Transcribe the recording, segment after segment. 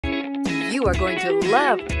You are going to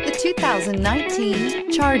love the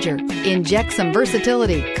 2019 Charger. Inject some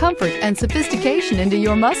versatility, comfort, and sophistication into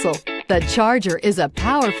your muscle. The Charger is a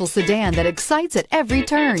powerful sedan that excites at every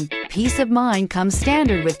turn. Peace of mind comes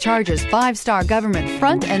standard with Charger's 5-star government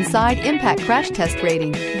front and side impact crash test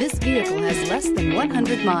rating. This vehicle has less than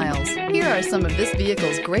 100 miles. Here are some of this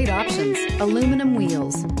vehicle's great options: aluminum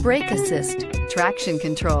wheels, brake assist, traction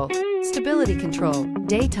control, stability control,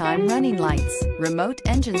 daytime running lights, remote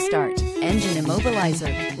engine start, engine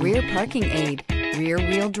immobilizer, rear parking aid, rear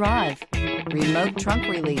wheel drive, remote trunk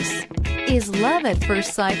release. Is love at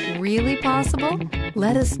first sight really possible?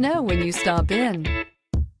 Let us know when you stop in.